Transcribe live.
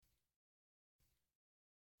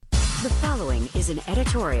The following is an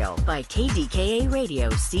editorial by KDKA Radio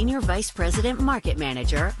Senior Vice President Market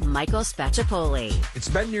Manager Michael Spacciapoli. It's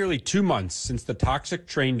been nearly 2 months since the toxic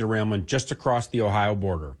train derailment just across the Ohio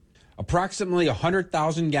border. Approximately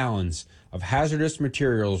 100,000 gallons of hazardous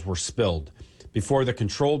materials were spilled before the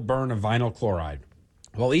controlled burn of vinyl chloride.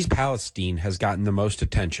 While East Palestine has gotten the most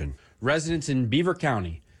attention, residents in Beaver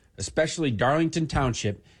County, especially Darlington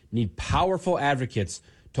Township, need powerful advocates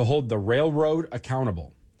to hold the railroad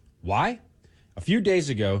accountable. Why? A few days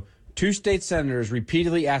ago, 2 state senators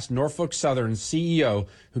repeatedly asked Norfolk Southern's CEO,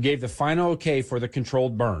 who gave the final okay for the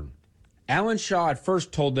controlled burn. Alan Shaw at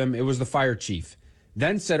first told them it was the fire chief,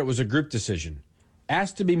 then said it was a group decision.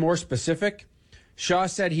 Asked to be more specific, Shaw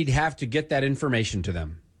said he'd have to get that information to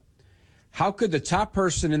them. How could the top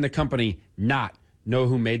person in the company not know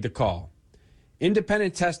who made the call?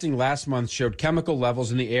 Independent testing last month showed chemical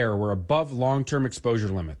levels in the air were above long-term exposure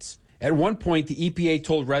limits. At one point, the EPA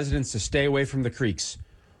told residents to stay away from the creeks.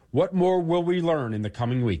 What more will we learn in the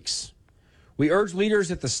coming weeks? We urge leaders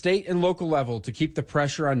at the state and local level to keep the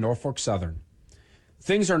pressure on Norfolk Southern.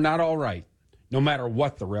 Things are not all right, no matter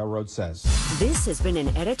what the railroad says. This has been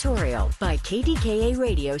an editorial by KDKA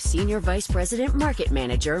Radio Senior Vice President Market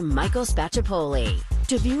Manager Michael Spacciapoli.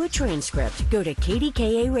 To view a transcript, go to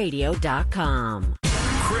kdkaradio.com.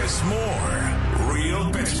 Chris Moore,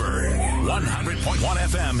 Real Pittsburgh, 100.1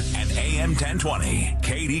 FM and AM 1020,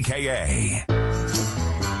 KDKA.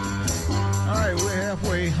 All right, we're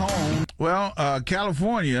halfway home. Well,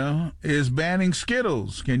 California is banning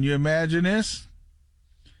Skittles. Can you imagine this?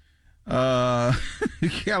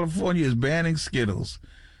 California is banning Skittles.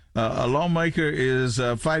 A lawmaker is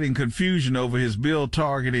fighting confusion over his bill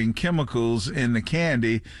targeting chemicals in the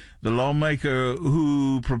candy. The lawmaker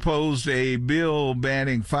who proposed a bill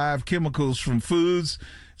banning 5 chemicals from foods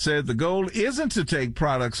said the goal isn't to take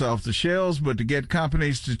products off the shelves, but to get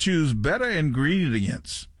companies to choose better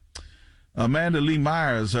ingredients. Amanda Lee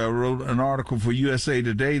Myers wrote an article for USA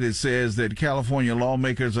Today that says that California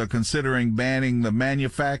lawmakers are considering banning the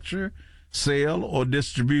manufacture, sale, or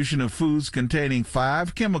distribution of foods containing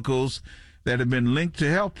 5 chemicals that have been linked to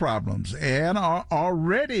health problems and are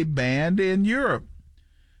already banned in Europe.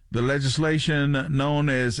 The legislation, known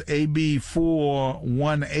as AB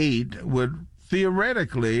 418, would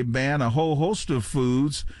theoretically ban a whole host of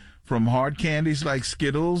foods, from hard candies like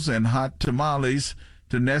Skittles and hot tamales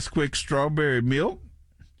to Nesquik strawberry milk,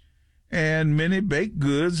 and many baked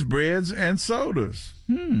goods, breads, and sodas.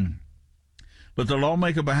 But the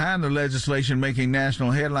lawmaker behind the legislation making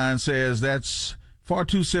national headlines says that's far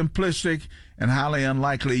too simplistic and highly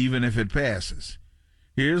unlikely even if it passes.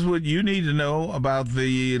 Here's what you need to know about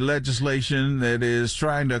the legislation that is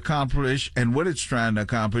trying to accomplish and what it's trying to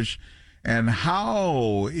accomplish and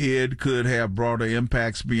how it could have broader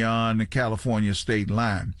impacts beyond the California state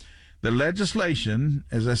line. The legislation,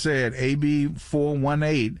 as I said, AB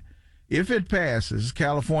 418, if it passes,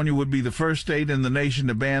 California would be the first state in the nation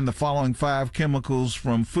to ban the following 5 chemicals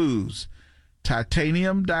from foods.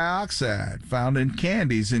 Titanium dioxide, found in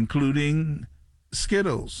candies including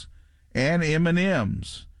Skittles and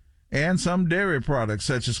M&Ms, and some dairy products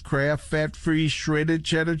such as Kraft fat-free shredded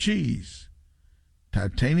cheddar cheese.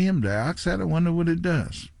 Titanium dioxide, I wonder what it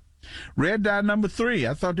does. Red dye number 3,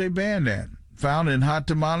 I thought they banned that. Found in hot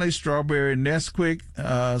tamales, strawberry Nesquik,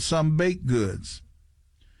 some baked goods.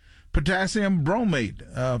 Potassium bromate,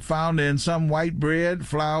 found in some white bread,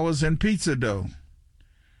 flours, and pizza dough.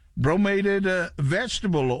 Bromated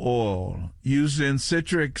vegetable oil, used in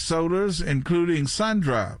citric sodas, including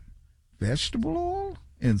Sundrop. Vegetable oil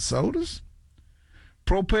in sodas?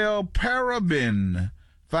 Propylparaben,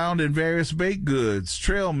 found in various baked goods,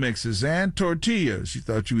 trail mixes, and tortillas. You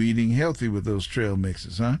thought you were eating healthy with those trail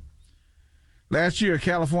mixes, huh? Last year, a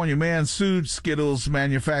California man sued Skittles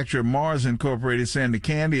manufacturer Mars Incorporated, saying the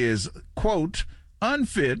candy is, quote,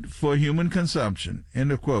 unfit for human consumption,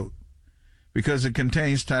 end of quote, because it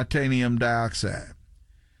contains titanium dioxide.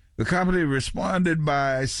 The company responded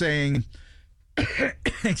by saying,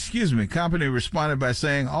 company responded by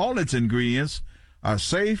saying all its ingredients are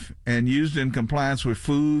safe and used in compliance with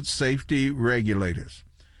food safety regulators.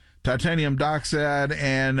 Titanium dioxide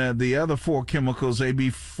and the other 4 chemicals,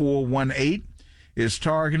 AB 418, is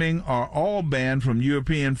targeting are all banned from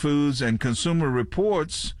European foods, and Consumer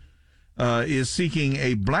Reports is seeking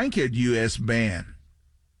a blanket U.S. ban.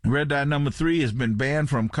 Red dye number 3 has been banned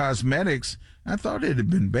from cosmetics. I thought it had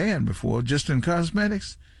been banned before, just in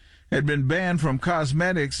cosmetics. It had been banned from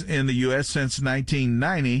cosmetics in the U.S. since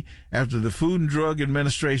 1990 after the Food and Drug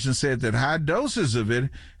Administration said that high doses of it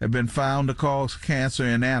have been found to cause cancer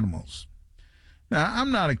in animals. Now,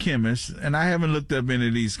 I'm not a chemist, and I haven't looked up any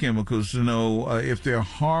of these chemicals to know if they're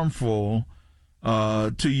harmful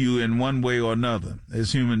to you in one way or another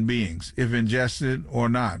as human beings, if ingested or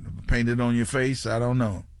not. Painted on your face, I don't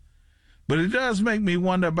know. But it does make me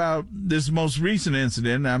wonder about this most recent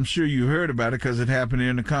incident. I'm sure you heard about it because it happened here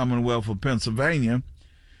in the Commonwealth of Pennsylvania.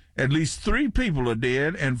 At least 3 people are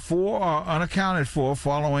dead and 4 are unaccounted for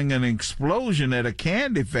following an explosion at a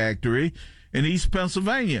candy factory in East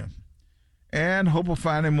Pennsylvania. And hope of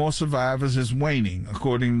finding more survivors is waning,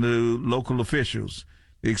 according to local officials.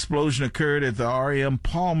 The explosion occurred at the R.M.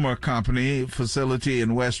 Palmer Company facility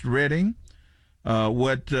in West Reading.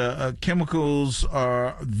 What chemicals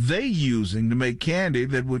are they using to make candy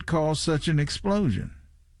that would cause such an explosion?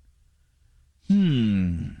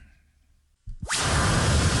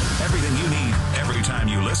 Everything you need every time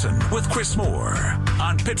you listen with Chris Moore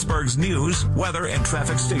on Pittsburgh's news, weather, and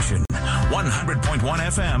traffic station. 100.1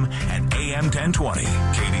 FM and AM 1020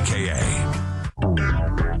 KDKA.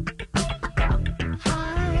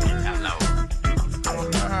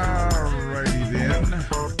 Alrighty then.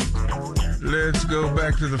 Let's go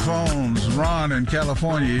back to the phones. Ron in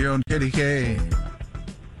California, you're on KDKA.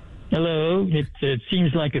 Hello. It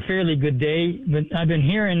seems like a fairly good day, but I've been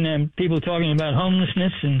hearing people talking about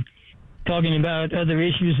homelessness and talking about other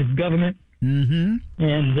issues of government. Mm-hmm.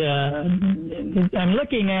 And I'm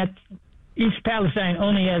looking at East Palestine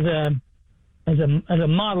only as a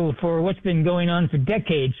model for what's been going on for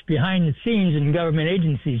decades behind the scenes in government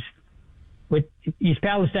agencies. With East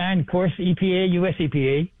Palestine, of course, EPA, U.S.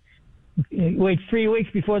 EPA, wait 3 weeks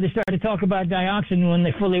before they started to talk about dioxin when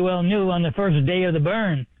they fully well knew on the first day of the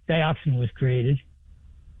burn dioxin was created.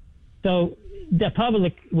 So the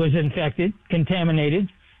public was infected, contaminated.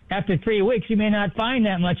 After 3 weeks, you may not find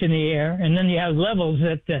that much in the air, and then you have levels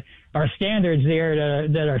that are standards there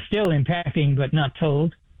that are still impacting but not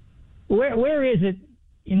told. Where is it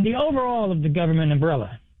in the overall of the government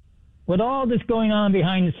umbrella? With all this going on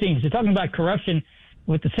behind the scenes, they're talking about corruption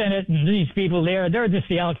with the Senate and these people there. They're just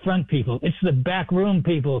the out front people. It's the backroom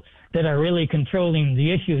people that are really controlling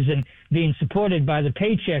the issues and being supported by the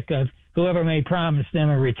paycheck of whoever may promise them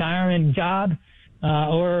a retirement job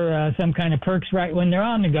or some kind of perks right when they're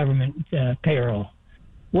on the government payroll.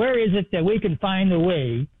 Where is it that we can find a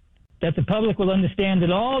way that the public will understand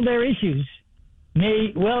that all their issues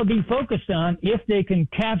may well be focused on if they can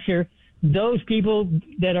capture those people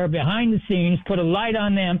that are behind the scenes, put a light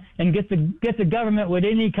on them, and get the government with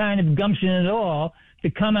any kind of gumption at all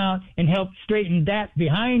to come out and help straighten that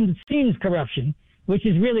behind the scenes corruption, which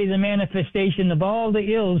is really the manifestation of all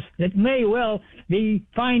the ills that may well be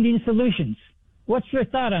finding solutions. What's your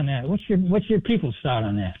thought on that? What's your people's thought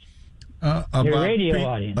on that? Your radio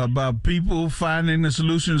audience. About people finding the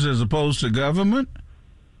solutions as opposed to government?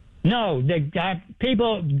 No,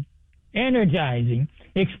 people energizing,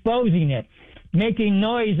 exposing it, making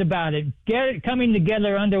noise about it, coming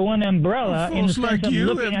together under one umbrella. Folks like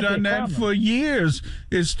you have done that for years.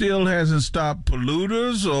 It still hasn't stopped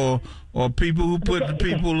polluters or people who put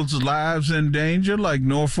people's lives in danger, like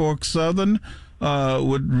Norfolk Southern,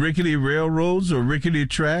 with rickety railroads or rickety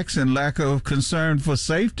tracks and lack of concern for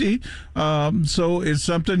safety. So it's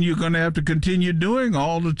something you're going to have to continue doing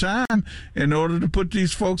all the time in order to put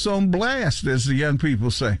these folks on blast, as the young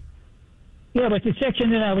people say. Yeah, but the section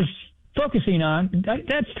that I was focusing on,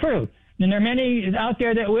 that's true. And there are many out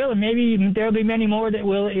there that will, and maybe there'll be many more that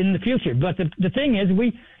will in the future. But the thing is,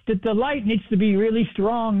 the light needs to be really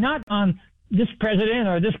strong, not on this president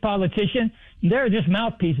or this politician. They're just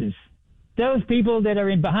mouthpieces. Those people that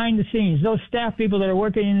are behind the scenes, those staff people that are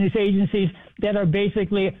working in these agencies that are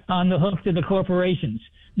basically on the hook to the corporations.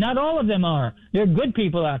 Not all of them are. There are good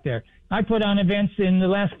people out there. I put on events in the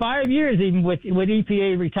last 5 years, even with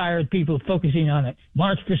EPA retired people focusing on it.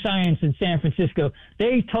 March for Science in San Francisco.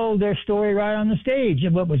 They told their story right on the stage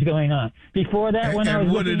of what was going on. Before that, when I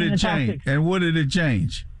was looking in the topics. And what did it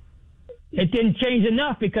change? It didn't change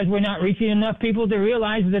enough because we're not reaching enough people to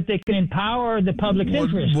realize that they can empower the public's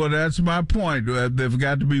interest. Well, that's my point. There've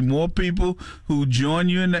got to be more people who join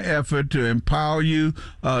you in the effort to empower you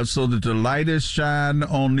so that the light is shined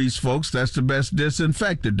on these folks. That's the best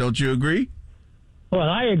disinfectant. Don't you agree? Well,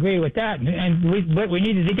 I agree with that, but we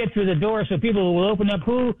needed to get through the door so people will open up.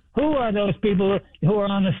 Who are those people who are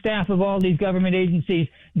on the staff of all these government agencies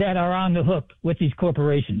that are on the hook with these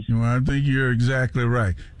corporations? Well, I think you're exactly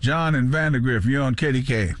right. John and Vandergrift, you're on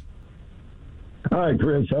KDK. Hi,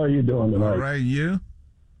 Chris. How are you doing tonight? All right, you?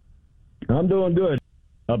 I'm doing good.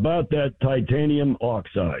 About that titanium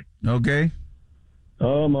oxide. Okay.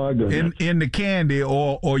 Oh, my goodness. In the candy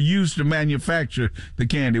or used to manufacture the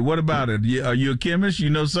candy. What about it? Are you a chemist? You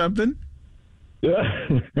know something?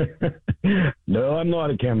 No, I'm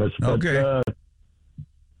not a chemist. But, Okay.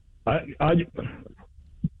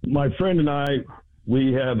 My friend and I,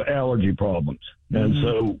 we have allergy problems, and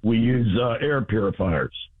so we use air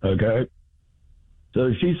purifiers. Okay.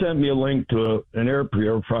 So she sent me a link to an air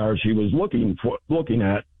purifier she was looking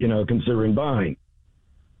at, considering buying.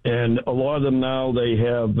 And a lot of them now, they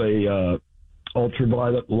have a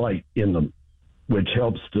ultraviolet light in them, which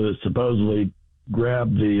helps to supposedly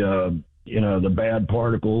grab the bad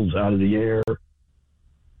particles out of the air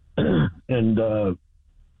and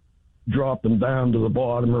drop them down to the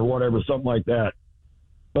bottom or whatever, something like that.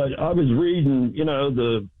 But I was reading,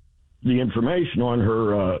 the information on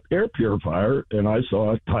her air purifier, and I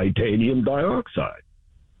saw titanium dioxide.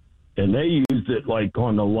 And they used it like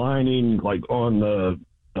on the lining, like on the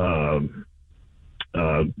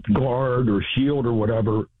guard or shield or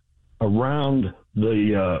whatever around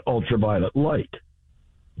the ultraviolet light.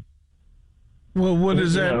 Well, what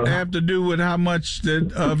does that have to do with how much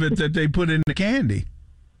of it that they put in the candy?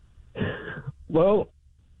 Well,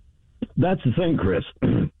 that's the thing, Chris.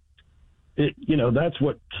 That's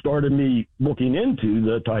what started me looking into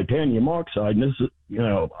the titanium oxide. And this is,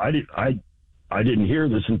 I didn't hear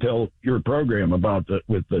this until your program about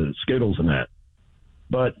with the Skittles and that.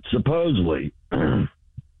 But supposedly,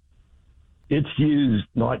 it's used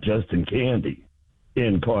not just in candy,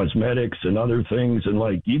 in cosmetics and other things. And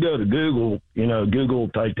like you go to Google, Google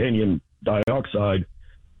titanium dioxide,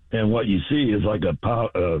 and what you see is like a pile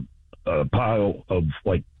of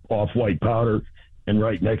like off-white powder, and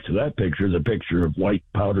right next to that picture is a picture of white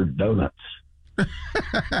powdered donuts.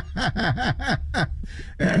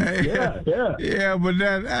 Yeah, but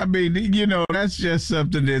that's just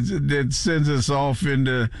something that sends us off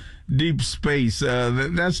into deep space.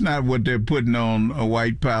 That's not what they're putting on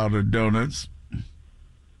white powdered donuts.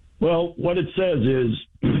 Well, what it says is,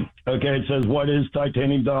 it says what is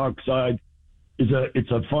titanium dioxide?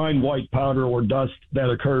 It's a fine white powder or dust that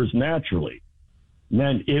occurs naturally. And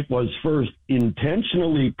then it was first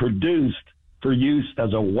intentionally produced for use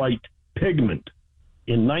as a white pigment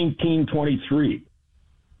in 1923,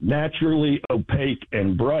 naturally opaque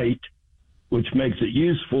and bright, which makes it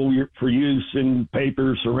useful for use in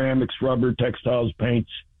paper, ceramics, rubber, textiles, paints,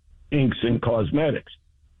 inks, and cosmetics.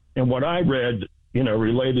 And what I read,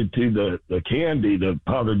 related to the candy, the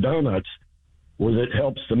powdered donuts, was it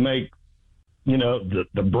helps to make,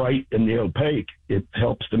 the bright and the opaque. It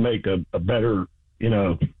helps to make a better,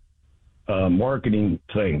 marketing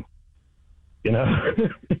thing,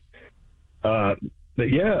 But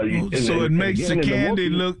yeah, so it makes the candy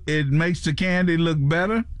look. It makes the candy look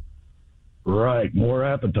better. Right, more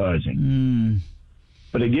appetizing.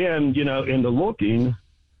 But again, in the looking,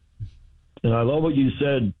 and I love what you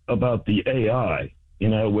said about the AI.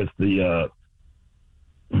 With the,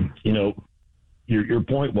 your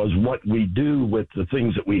point was what we do with the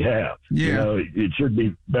things that we have. Yeah, it should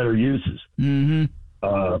be better uses. Mm-hmm.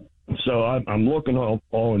 So I'm looking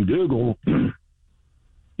all in Google.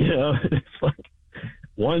 It's like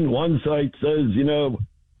one site says,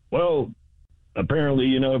 well,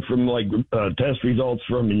 apparently, from like test results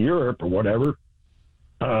from in Europe or whatever,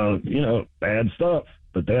 bad stuff.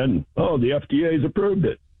 But then, the FDA's approved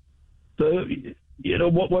it. So,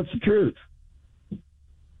 what's the truth?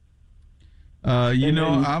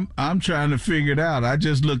 I'm trying to figure it out. I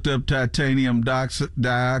just looked up titanium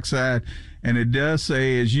dioxide, and it does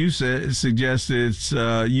say, as you said, it suggests it's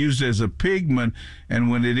used as a pigment,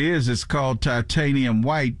 and when it is, it's called titanium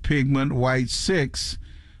white pigment, white 6.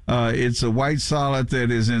 It's a white solid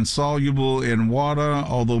that is insoluble in water,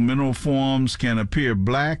 although mineral forms can appear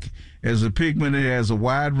black. As a pigment, it has a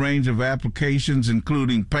wide range of applications,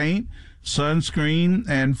 including paint, sunscreen,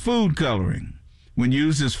 and food coloring. When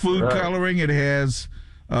used as food coloring, it has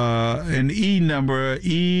an E number,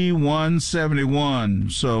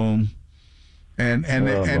 E171. So, and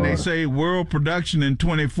they say world production in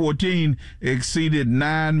 2014 exceeded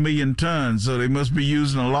 9 million tons. So they must be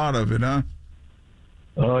using a lot of it, huh?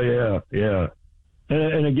 Oh yeah.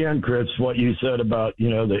 And again, Chris, what you said about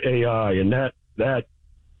the AI, and that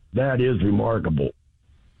is remarkable.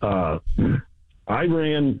 I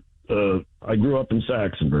grew up in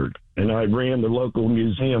Saxonburg, and I ran the local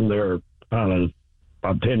museum there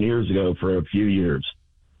about 10 years ago for a few years.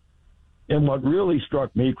 And what really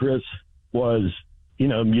struck me, Chris, was,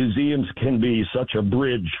 museums can be such a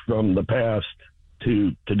bridge from the past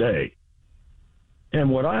to today. And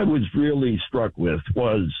what I was really struck with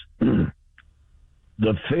was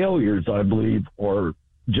the failures, I believe, are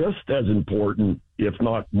just as important, if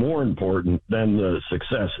not more important, than the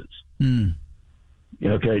successes.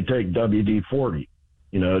 Take WD-40.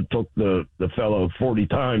 It took the fellow 40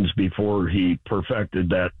 times before he perfected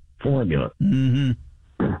that formula. Mm-hmm.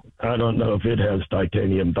 I don't know if it has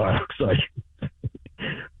titanium dioxide.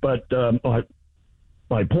 But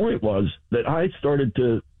my point was that I started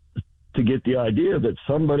to get the idea that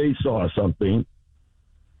somebody saw something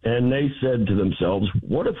and they said to themselves,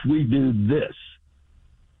 what if we do this?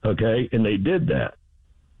 Okay, and they did that.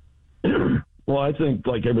 Well, I think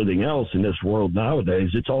like everything else in this world nowadays,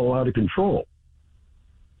 it's all out of control.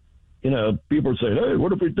 You know, people are saying, hey,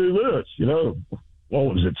 what if we do this? You know,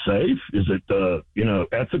 well, is it safe? Is it,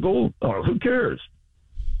 ethical? Oh, who cares?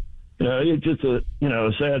 You know, it's just a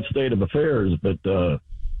sad state of affairs. But,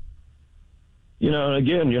 and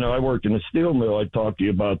again, I worked in a steel mill. I talked to you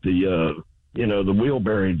about the wheel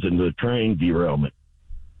bearings and the train derailment.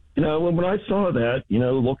 You know, when I saw that,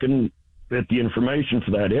 looking at the information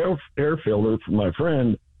for that air filter from my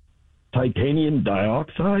friend, titanium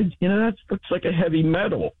dioxide, that's like a heavy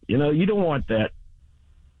metal. You don't want that,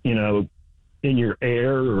 in your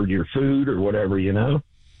air or your food or whatever,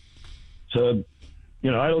 So,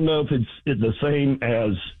 I don't know if it's the same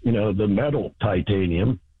as, the metal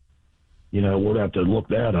titanium. We'll have to look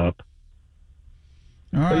that up.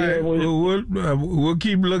 All right, we'll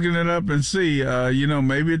keep looking it up and see.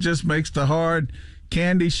 Maybe it just makes the hard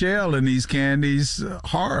candy shell in these candies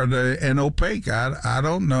hard and opaque. I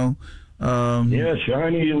don't know.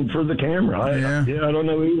 Shiny and for the camera. I don't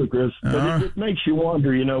know either, Chris. But it makes you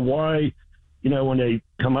wonder, why, when they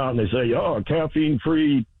come out and they say, oh,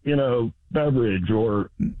 caffeine-free, beverage, or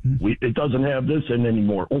it doesn't have this in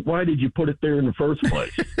anymore. Well, why did you put it there in the first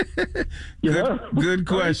place? Good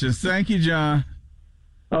questions. Thank you, John.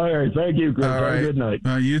 All right. Thank you, Chris. Have a good night.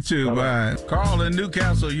 You too. Bye. Carl in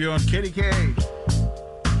Newcastle, you're on KDKA.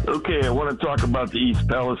 Okay, I want to talk about the East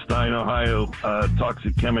Palestine, Ohio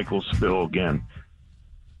toxic chemical spill again.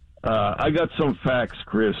 I got some facts,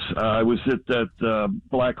 Chris. I was at that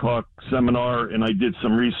Black Hawk seminar, and I did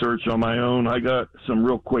some research on my own. I got some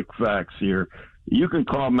real quick facts here. You can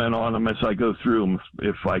comment on them as I go through them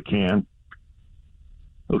if I can.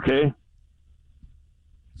 Okay?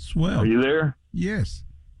 Swell. Are you there? Yes.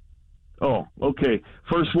 Oh, okay.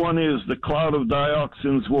 First one is the cloud of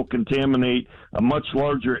dioxins will contaminate a much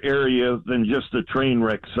larger area than just a train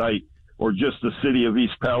wreck site or just the city of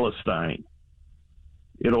East Palestine.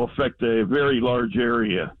 It'll affect a very large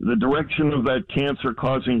area. The direction of that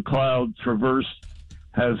cancer-causing cloud traverse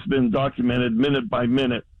has been documented minute by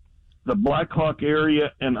minute. The Black Hawk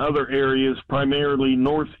area and other areas, primarily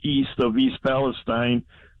northeast of East Palestine,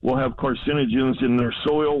 will have carcinogens in their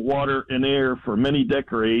soil, water, and air for many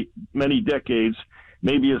decades,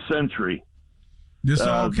 maybe a century. This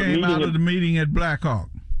all came out of the meeting at Black Hawk.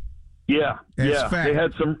 Yeah, Fact. They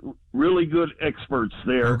had some really good experts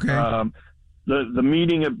there. Okay. The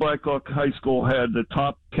meeting at Black Hawk High School had the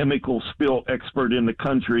top chemical spill expert in the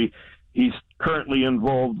country. He's currently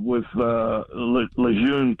involved with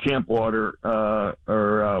Lejeune Camp Water,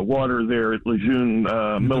 water there at Lejeune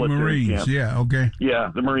military camp. Yeah, okay.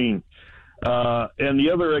 Yeah, the Marine. And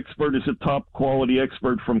the other expert is a top quality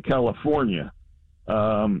expert from California.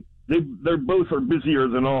 They're both are busier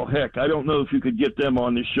than all heck. I don't know if you could get them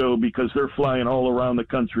on the show because they're flying all around the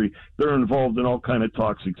country. They're involved in all kind of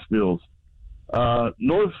toxic spills.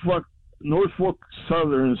 Norfolk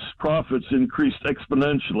Southern's profits increased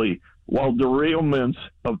exponentially, while derailments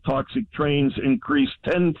of toxic trains increased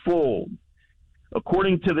tenfold.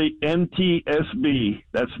 According to the NTSB,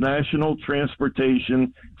 that's National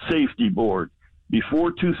Transportation Safety Board,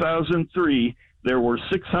 before 2003, there were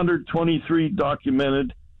 623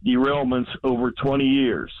 documented derailments over 20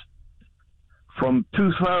 years. From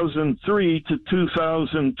 2003 to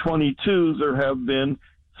 2022, there have been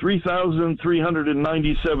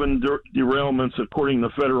 3,397 derailments according to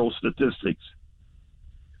federal statistics.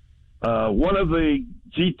 One of the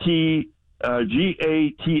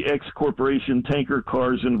GATX Corporation tanker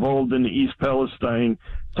cars involved in the East Palestine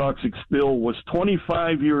toxic spill was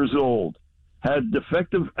 25 years old, had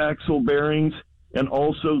defective axle bearings, and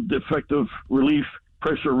also defective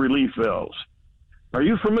pressure relief valves. Are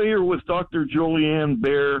you familiar with Dr. Julianne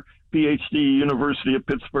Baer, PhD, University of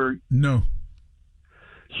Pittsburgh? No.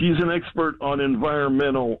 She's an expert on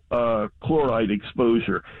environmental chloride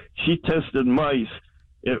exposure. She tested mice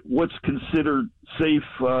at what's considered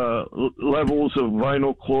safe levels of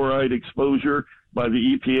vinyl chloride exposure by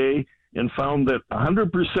the EPA and found that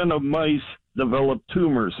 100% of mice develop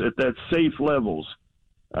tumors at that safe levels.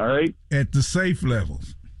 All right? At the safe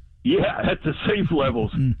levels? Yeah, at the safe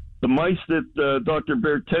levels. The mice that Dr.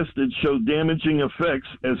 Baer tested showed damaging effects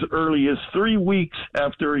as early as 3 weeks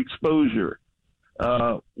after exposure.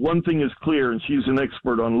 One thing is clear, and she's an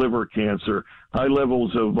expert on liver cancer. High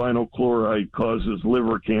levels of vinyl chloride causes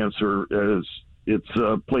liver cancer, as It's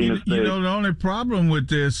plain as day. You know, the only problem with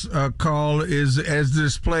this call is, as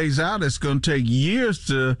this plays out, it's going to take years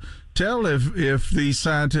to tell if these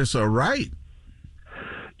scientists are right.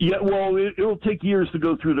 Yeah, well, it'll take years to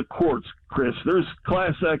go through the courts, Chris. There's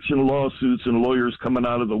class action lawsuits and lawyers coming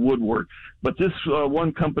out of the woodwork. But this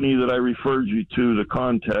one company that I referred you to, the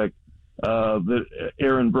contact that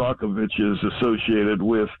Aaron Brockovich is associated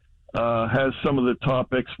with, has some of the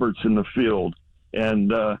top experts in the field.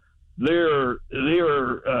 And they're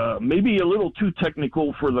maybe a little too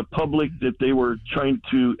technical for the public that they were trying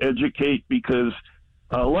to educate, because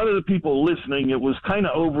a lot of the people listening, it was kind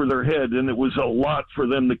of over their head, and it was a lot for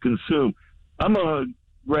them to consume. I'm a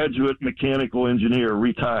graduate mechanical engineer,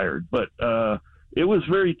 retired, but it was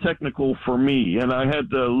very technical for me, and I had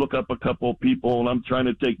to look up a couple of people, and I'm trying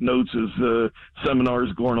to take notes as the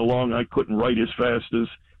seminar's going along. I couldn't write as fast as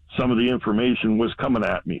some of the information was coming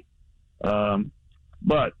at me.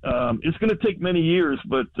 But it's going to take many years,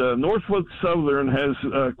 but Norfolk Southern has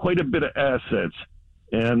quite a bit of assets,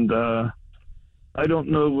 and I don't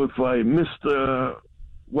know if I missed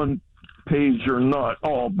one page or not.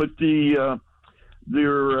 But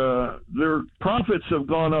their profits have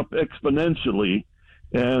gone up exponentially,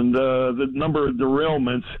 and the number of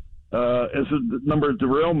derailments, as the number of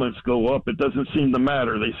derailments go up, it doesn't seem to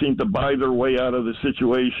matter. They seem to buy their way out of the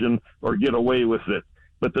situation or get away with it.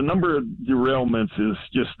 But the number of derailments is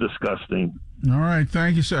just disgusting. All right.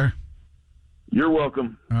 Thank you, sir. You're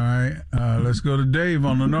welcome. All right. Let's go to Dave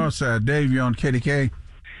on the north side. Dave, you're on KDKA.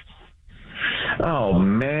 Oh,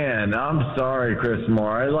 man, I'm sorry, Chris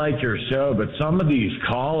Moore. I like your show, but some of these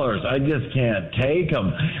callers, I just can't take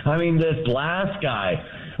them. I mean, this last guy.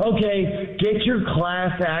 Okay, get your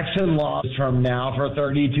class action lawsuits from now for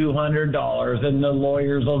 $3,200, and the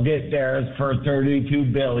lawyers will get theirs for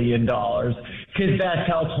 $32 billion, because that's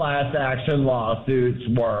how class action lawsuits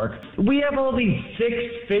work. We have all these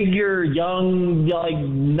six-figure young,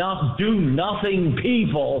 do-nothing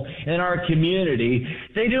people in our community.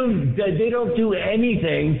 They don't do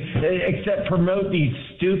anything except promote these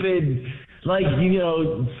stupid,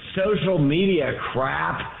 social media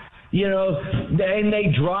crap. And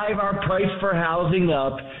they drive our price for housing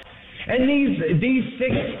up. And these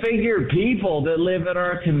six-figure people that live in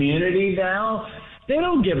our community now, they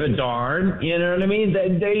don't give a darn. You know what I mean?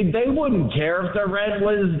 They wouldn't care if their rent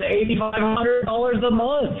was $8,500 a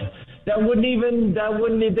month. They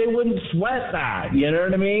wouldn't sweat that. You know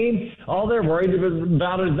what I mean? All they're worried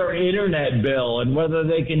about is their internet bill and whether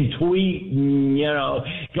they can tweet and,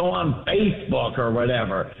 go on Facebook or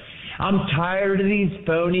whatever. I'm tired of these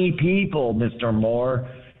phony people, Mr. Moore.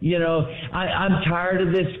 I'm tired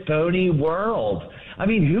of this phony world. I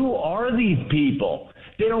mean, who are these people?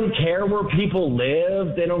 They don't care where people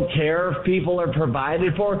live. They don't care if people are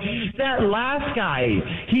provided for. That last guy,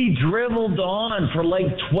 he dribbled on for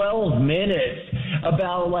 12 minutes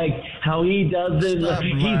about how he does it.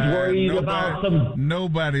 He's worried about some.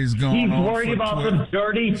 Nobody's going. He's worried about some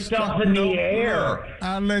dirty stuff in the air.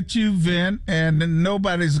 I'll let you vent, and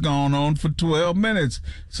nobody's gone on for 12 minutes.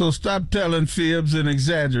 So stop telling fibs and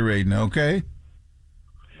exaggerating, okay?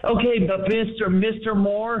 Okay, but Mr.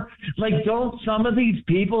 Moore, don't some of these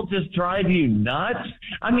people just drive you nuts?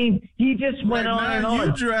 I mean, he just went on and on.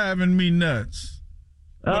 You're driving me nuts.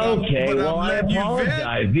 Okay, I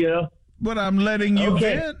apologize, But I'm letting you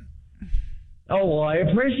vent. Oh, well, I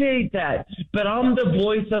appreciate that. But I'm the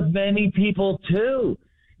voice of many people, too.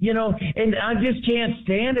 And I just can't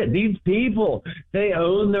stand it. These people, they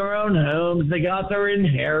own their own homes. They got their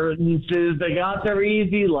inheritances. They got their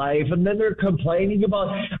easy life. And then they're complaining about,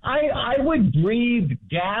 I would breathe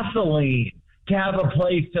gasoline to have a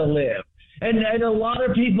place to live. And a lot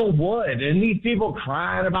of people would. And these people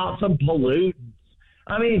crying about some pollutants.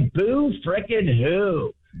 I mean, boo frickin'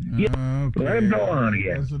 who? Okay. Let him go on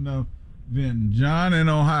again. That's enough. Then John in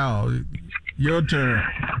Ohio, your turn.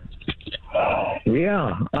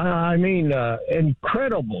 Yeah, I mean,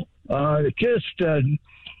 incredible. Just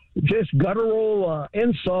guttural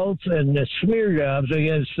insults and smear jobs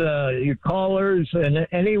against your callers and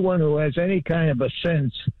anyone who has any kind of a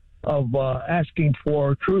sense of asking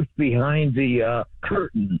for truth behind the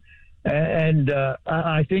curtain. And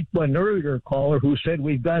I think one earlier caller who said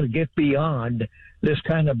we've got to get beyond this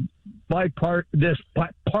kind of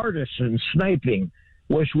partisan sniping,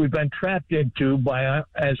 which we've been trapped into by,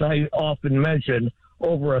 as I often mention,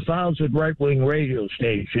 over 1,000 right-wing radio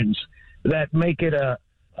stations that make it an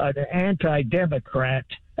anti-Democrat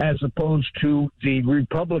as opposed to the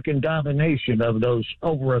Republican domination of those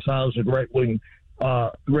over 1,000 right-wing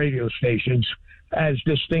radio stations, as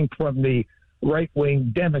distinct from the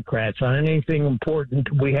right-wing Democrats on anything important,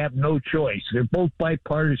 we have no choice. They're both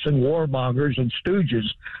bipartisan warmongers and stooges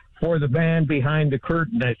for the man behind the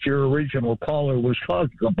curtain that your original caller was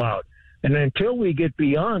talking about. And until we get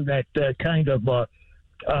beyond that kind of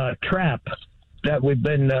trap that we've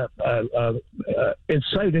been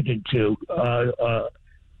incited into,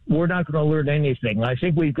 we're not going to learn anything. I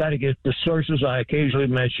think we've got to get the sources I occasionally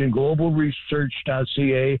mentioned,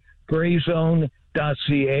 globalresearch.ca,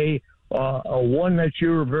 grayzone.ca, one that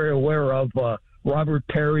you're very aware of, Robert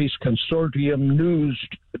Perry's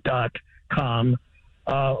consortiumnews.com,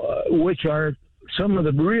 which are some of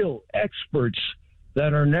the real experts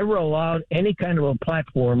that are never allowed any kind of a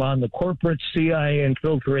platform on the corporate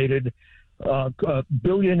CIA-infiltrated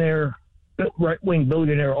billionaire, right-wing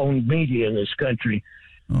billionaire-owned media in this country.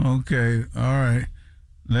 Okay, all right.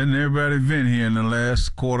 Letting everybody vent here in the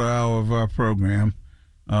last quarter hour of our program.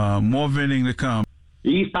 More venting to come.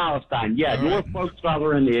 East Palestine, yeah. Norfolk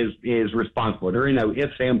Southern is responsible. There ain't no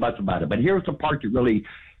ifs and buts about it. But here's the part that really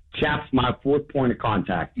chaps my fourth point of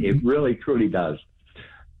contact. It really, truly does.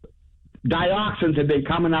 Dioxins have been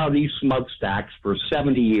coming out of these smokestacks for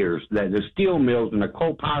 70 years. The steel mills and the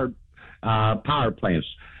coal-powered power plants.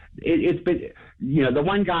 It's been, the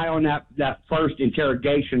one guy on that first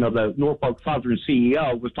interrogation of the Norfolk Southern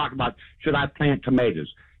CEO was talking about, should I plant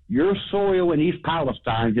tomatoes? Your soil in East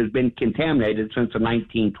Palestine has been contaminated since the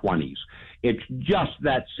 1920s. It's just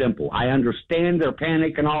that simple. I understand their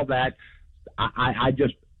panic and all that. I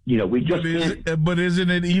just, we just can't. But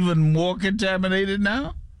isn't it even more contaminated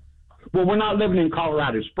now? Well, we're not living in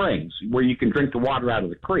Colorado Springs where you can drink the water out of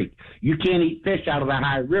the creek. You can't eat fish out of the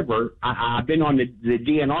High River. I've been on the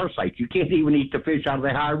DNR sites. You can't even eat the fish out of the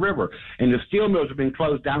High River. And the steel mills have been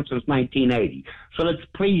closed down since 1980. So let's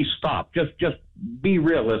please stop. Just be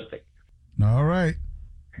realistic. All right.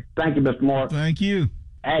 Thank you, Mr. Moore. Thank you.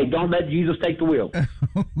 Hey, don't let Jesus take the wheel.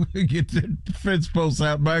 Get the fence posts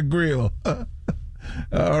out my grill.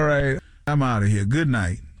 All right. I'm out of here. Good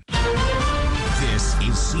night. This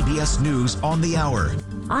is CBS News on the Hour.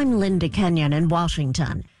 I'm Linda Kenyon in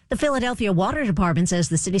Washington. The Philadelphia Water Department says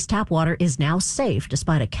the city's tap water is now safe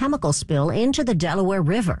despite a chemical spill into the Delaware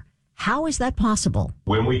River. How is that possible?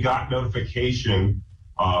 When we got notification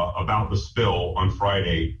about the spill on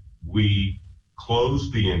Friday, we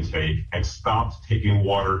closed the intake and stopped taking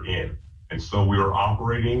water in. And so we were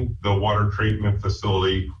operating the water treatment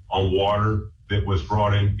facility on water that was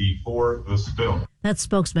brought in before the spill. That's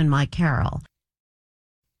spokesman Mike Carroll.